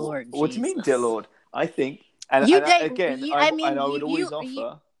 Lord, what Jesus. do you mean, dear Lord? I think, I would always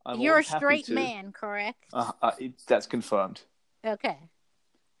offer. You're a straight man, correct? That's confirmed. Okay.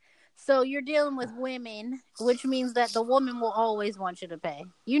 So you're dealing with women, which means that the woman will always want you to pay.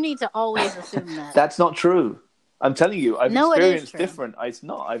 You need to always assume that. That's not true. I'm telling you, I've experienced different. It's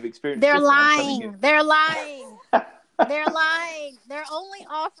not. I've experienced. They're lying. They're lying. They're lying. They're only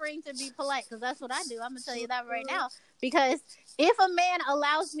offering to be polite, because that's what I do. I'm gonna tell you that right now. Because if a man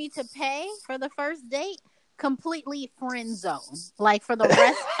allows me to pay for the first date, completely friend zone, like for the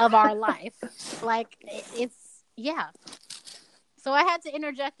rest of our life, like it's So I had to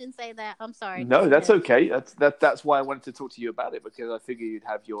interject and say that. I'm sorry. No, that's okay. That's why I wanted to talk to you about it, because I figured you'd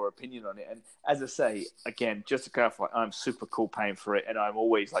have your opinion on it. And as I say, again, just to clarify, I'm super cool paying for it, and I'm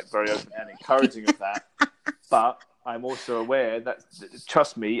always very open and encouraging of that. But I'm also aware that,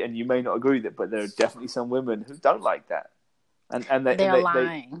 trust me, and you may not agree with it, but there are definitely some women who don't like that. And they're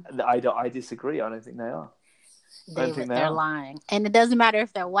lying. I disagree. I don't think they are. They're lying. And it doesn't matter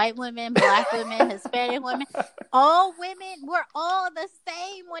if they're white women, black women, Hispanic women. All women, we're all the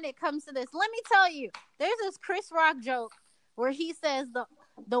same when it comes to this. Let me tell you, there's this Chris Rock joke where he says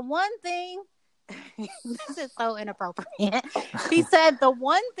the one thing, this is so inappropriate. He said the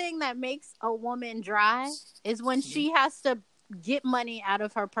one thing that makes a woman dry is when she has to get money out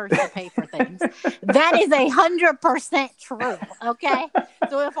of her purse to pay for things. That is 100% true. Okay,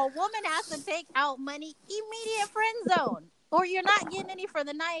 so if a woman has to take out money, immediate friend zone, or you're not getting any for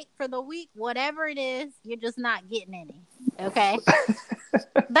the night, for the week, whatever it is, you're just not getting any. Okay,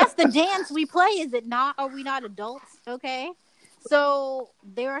 that's the dance we play, is it not? Are we not adults? Okay, so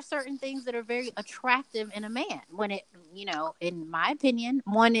there are certain things that are very attractive in a man. When it, in my opinion,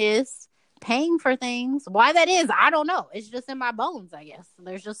 one is paying for things. Why that is, I don't know. It's just in my bones, I guess.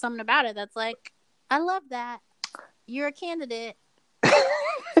 There's just something about it that's like, I love that. You're a candidate.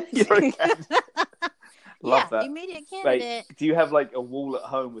 You're a candidate. Love that. Immediate candidate. Like, do you have like a wall at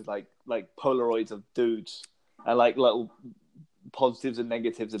home with like Polaroids of dudes and like little positives and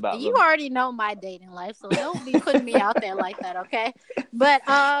negatives about them? You already know my dating life, so don't be putting me out there like that, okay? But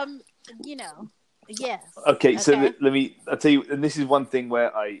yes. Okay, so I'll tell you, and this is one thing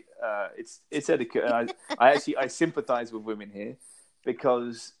where it's etiquette, and I sympathize with women here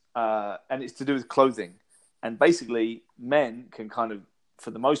because, and it's to do with clothing, and basically men can kind of, for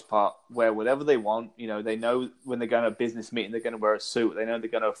the most part, wear whatever they want. They know when they're going to a business meeting, they're going to wear a suit. They know they're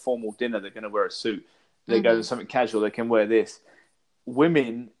going to a formal dinner, they're going to wear a suit. They go to something casual, they can wear this.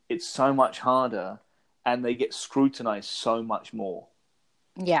 Women, it's so much harder, and they get scrutinized so much more.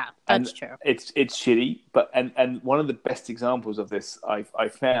 Yeah, that's true. It's shitty, but and one of the best examples of this I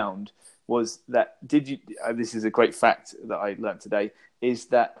found was that this is a great fact that I learned today, is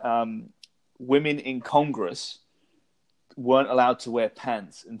that women in Congress weren't allowed to wear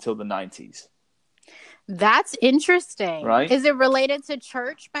pants until the 90s. That's interesting. Right? Is it related to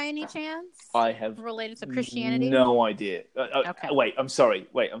church by any chance? I have related to Christianity? No idea. Okay. Wait, I'm sorry.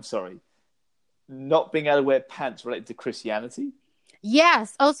 Not being able to wear pants related to Christianity?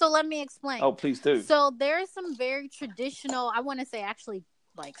 Yes. Oh, so let me explain. Oh, please do. So there is some very traditional, I want to say actually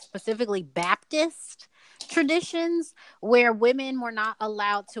like specifically Baptist traditions where women were not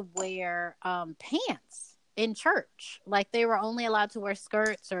allowed to wear pants in church. Like they were only allowed to wear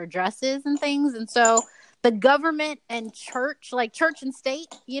skirts or dresses and things. And so the government and church, like church and state,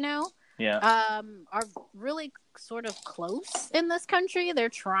 are really sort of close in this country. They're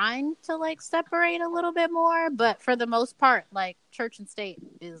trying to like separate a little bit more, but for the most part, like church and state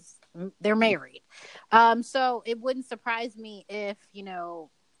they're married. So it wouldn't surprise me if,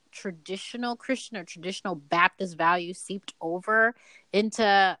 traditional Christian or traditional Baptist values seeped over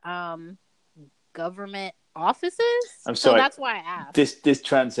into government offices. I'm sorry. So that's why I asked. This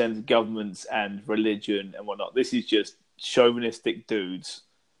transcends governments and religion and whatnot. This is just chauvinistic dudes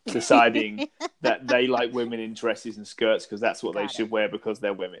deciding that they like women in dresses and skirts because that's what they should wear because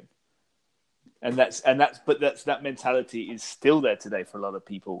they're women. And that mentality is still there today for a lot of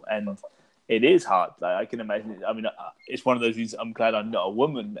people, and it is hard. Like, I can imagine. I mean, it's one of those reasons I'm glad I'm not a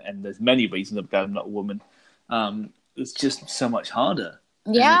woman, and there's many reasons I'm glad I'm not a woman. It's just so much harder.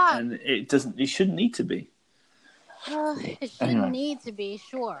 Yeah, and it shouldn't need to be. It shouldn't need to be,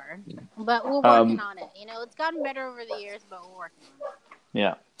 sure, but we're working on it. It's gotten better over the years, but we're working on it.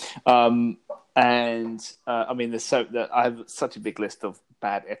 Yeah. I mean, I have such a big list of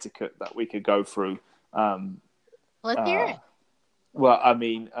bad etiquette that we could go through. Let's hear it. Well, I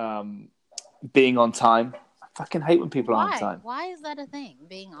mean, being on time. I fucking hate when people are on time. Why is that a thing,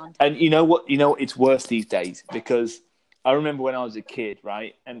 being on time? And you know what? It's worse these days because I remember when I was a kid,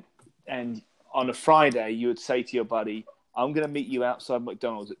 right? And on a Friday, you would say to your buddy, I'm going to meet you outside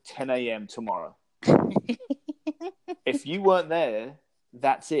McDonald's at 10 a.m. tomorrow. If you weren't there,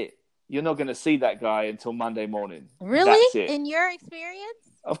 that's it. You're not going to see that guy until Monday morning. Really? That's it. In your experience?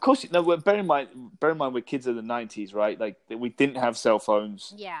 Of course. No, bear in mind we're kids of the 90s, right? Like, we didn't have cell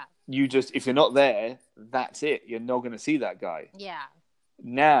phones. Yeah. If you're not there, that's it. You're not going to see that guy. Yeah.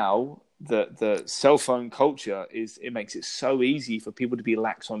 Now, the cell phone culture it makes it so easy for people to be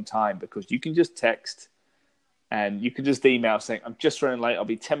lax on time because you can just text and you can just email saying, I'm just running late. I'll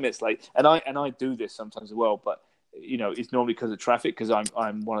be 10 minutes late. And I do this sometimes as well, but it's normally because of traffic because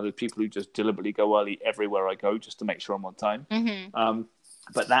I'm one of the people who just deliberately go early everywhere I go just to make sure I'm on time. Mm-hmm.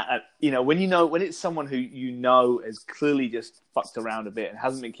 But that, when it's someone who has clearly just fucked around a bit and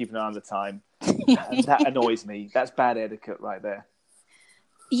hasn't been keeping an eye on the time, that annoys me. That's bad etiquette right there.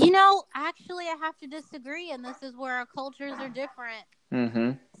 Actually, I have to disagree, and this is where our cultures are different.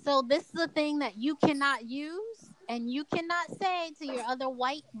 Mm-hmm. So this is the thing that you cannot use, and you cannot say to your other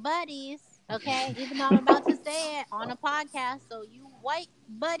white buddies, okay? Even though I'm about to say it on a podcast, so you white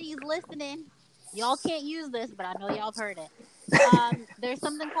buddies listening, y'all can't use this, but I know y'all have heard it. There's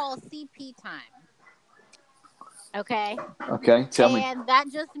something called CP time. Okay? Okay, tell me. And that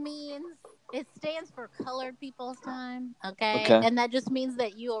just means... It stands for colored people's time, okay? And that just means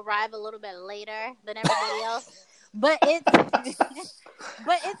that you arrive a little bit later than everybody else. But it's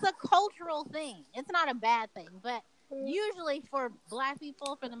a cultural thing. It's not a bad thing. But usually for Black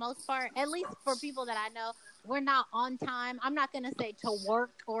people, for the most part, at least for people that I know, we're not on time. I'm not going to say to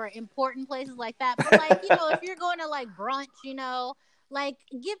work or important places like that. But, if you're going to, brunch,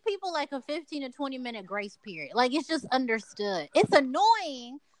 give people, a 15 to 20-minute grace period. It's just understood. It's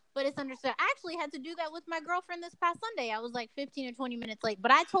annoying, but it's understood. I actually had to do that with my girlfriend this past Sunday. I was 15 or 20 minutes late, but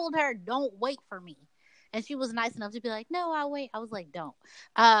I told her, don't wait for me. And she was nice enough to be like, no, I'll wait. I was like, don't.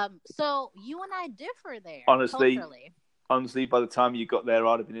 So you and I differ there. Honestly, by the time you got there,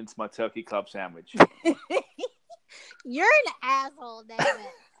 I'd have been into my turkey club sandwich. You're an asshole, David.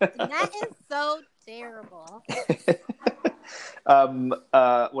 That is so terrible.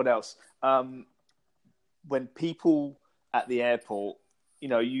 What else? When people at the airport,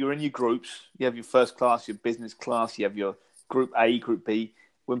 you're in your groups. You have your first class, your business class. You have your group A, group B.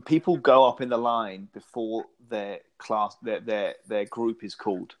 When people go up in the line before their class, their group is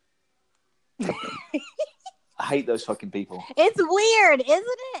called. I hate those fucking people. It's weird, isn't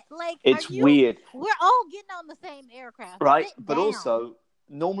it? It's weird. We're all getting on the same aircraft, right? But also,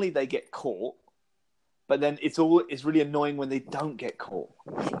 normally they get caught. But then it's really annoying when they don't get caught.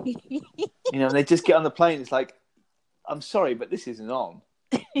 And they just get on the plane. It's like, I'm sorry, but this isn't on.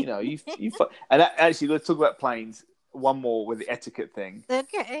 And actually, let's talk about planes. One more with the etiquette thing.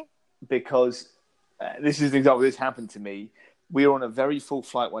 Okay. Because this is an example. This happened to me. We were on a very full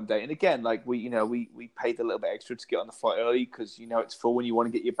flight one day, and again, we paid a little bit extra to get on the flight early because it's full when you want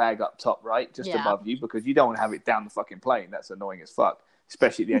to get your bag up top, right, just above you, because you don't want to have it down the fucking plane. That's annoying as fuck.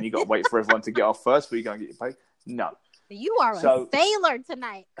 Especially at the end, you got to wait for everyone to get off first before you go and get your pay. No. You are a sailor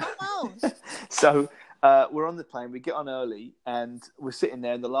tonight. Come on. So we're on the plane. We get on early, and we're sitting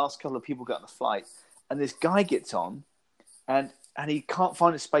there, and the last couple of people get on the flight, and this guy gets on, and he can't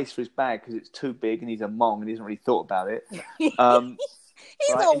find a space for his bag because it's too big, and he's a Hmong, and he hasn't really thought about it. He's a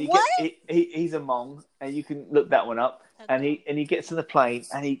what? He's a Hmong, and you can look that one up. Okay. And he gets on the plane,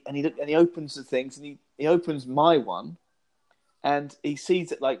 and he opens the things, and he opens my one. And he sees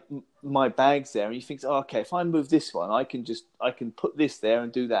that my bag's there, and he thinks, "Oh, okay, if I move this one, I can put this there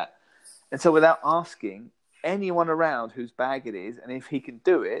and do that." And so, without asking anyone around whose bag it is, and if he can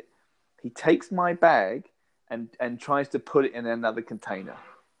do it, he takes my bag and tries to put it in another container.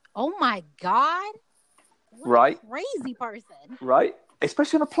 Oh my God! What right? A crazy person, right?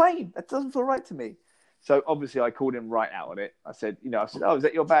 Especially on a plane, that doesn't feel right to me. So obviously, I called him right out on it. I said, "Oh, is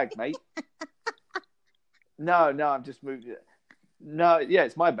that your bag, mate?" No, I'm just moved it. No, yeah,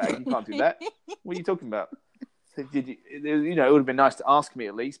 it's my bag. You can't do that. What are you talking about? So did you? It would have been nice to ask me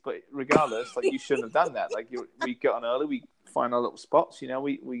at least, but regardless, you shouldn't have done that. We get on early, we find our little spots.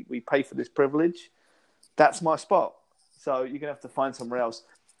 We pay for this privilege. That's my spot. So you're gonna have to find somewhere else.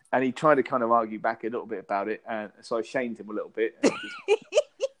 And he tried to kind of argue back a little bit about it, and so I shamed him a little bit.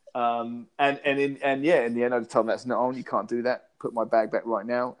 In the end, I told him that's not on. You can't do that. Put my bag back right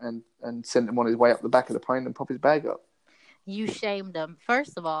now, and send him on his way up the back of the plane and pop his bag up. You shamed him.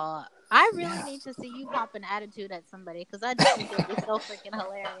 First of all, I really need to see you pop an attitude at somebody because I just think it'd be so freaking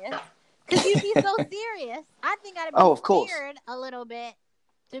hilarious. Because you'd be so serious. I think I'd be scared a little bit,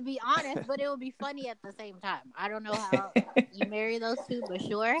 to be honest, but it would be funny at the same time. I don't know how you marry those two, but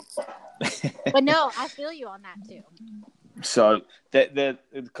sure. But no, I feel you on that too. So they're the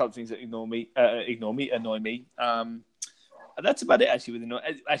couple of things that annoy me. That's about it, actually.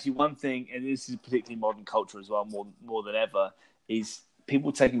 Actually, one thing, and this is particularly modern culture as well, more than ever, is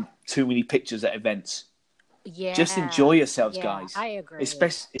people taking too many pictures at events. Yeah, just enjoy yourselves, guys. I agree.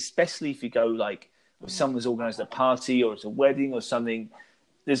 Especially if you go if someone's organised a party or it's a wedding or something.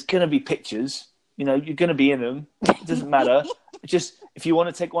 There's going to be pictures. You're going to be in them. It doesn't matter. Just if you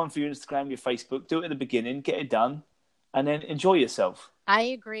want to take one for your Instagram, your Facebook, do it at the beginning, get it done, and then enjoy yourself. I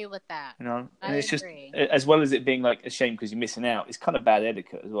agree with that. And it's agree. Just, as well as it being a shame because you're missing out, it's kind of bad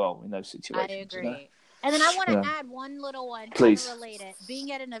etiquette as well in those situations. I agree. And then I want to add one little one, please, kind of related.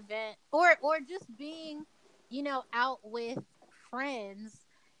 Being at an event or just being, out with friends,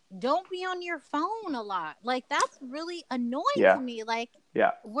 don't be on your phone a lot. Like, that's really annoying to me. Like,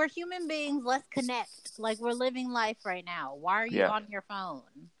 we're human beings. Let's connect. Like, we're living life right now. Why are you on your phone?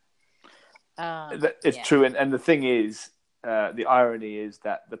 It's true. And the thing is, the irony is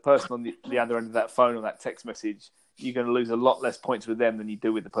that the person on the other end of that phone or that text message, you're going to lose a lot less points with them than you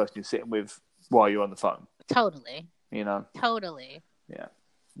do with the person you're sitting with while you're on the phone. Totally. You know? Totally. Yeah.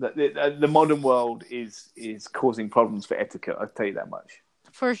 The modern world is causing problems for etiquette. I'll tell you that much.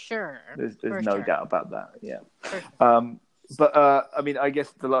 For sure. There's no doubt about that. Yeah. Sure. But I mean, I guess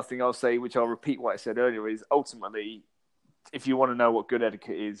the last thing I'll say, which I'll repeat what I said earlier, is ultimately, if you want to know what good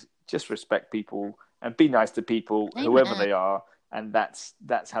etiquette is, just respect people and be nice to people, whoever they are, and that's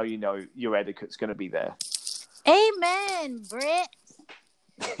how you know your etiquette's going to be there. Amen, Britt.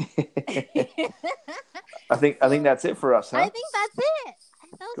 I think that's it for us, huh? I think that's it.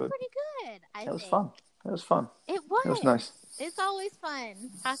 That was pretty good. That was fun. It was. It was nice. It's always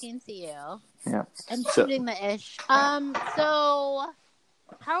fun talking to you. Yeah. And shooting the ish. So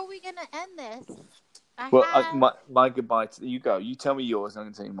how are we gonna end this? My goodbye to you. Go. You tell me yours. I'm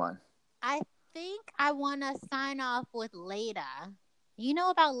gonna tell you mine. I think I want to sign off with Later. You know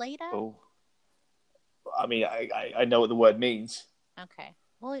about Later? Oh. I mean, I know what the word means. Okay.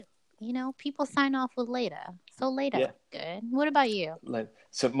 Well, you know, people sign off with Later. So Later, good. What about you?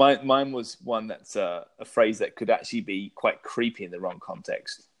 So mine was one that's a phrase that could actually be quite creepy in the wrong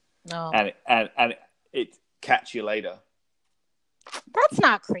context. No. And it catch you later. That's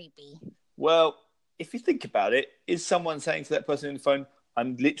not creepy. Well, if you think about it, is someone saying to that person on the phone,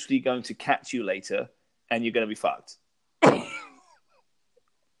 I'm literally going to catch you later and you're going to be fucked?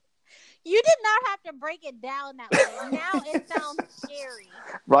 You did not have to break it down that way. Now it sounds scary.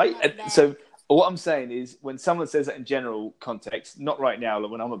 Right? So what I'm saying is when someone says that in general context, not right now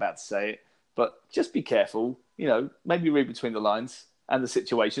when I'm about to say it, but just be careful, you know, maybe read between the lines and the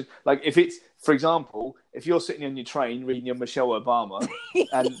situation. Like if it's, for example, if you're sitting on your train reading your Michelle Obama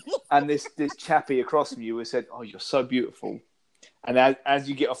and this chappie across from you has said, oh, you're so beautiful. And as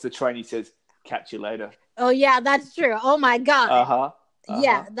you get off the train, he says, catch you later. Oh, yeah, that's true. Oh, my God. Uh-huh.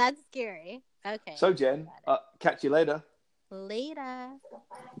 Yeah, that's scary. Okay. So, Jen, catch you later. Later.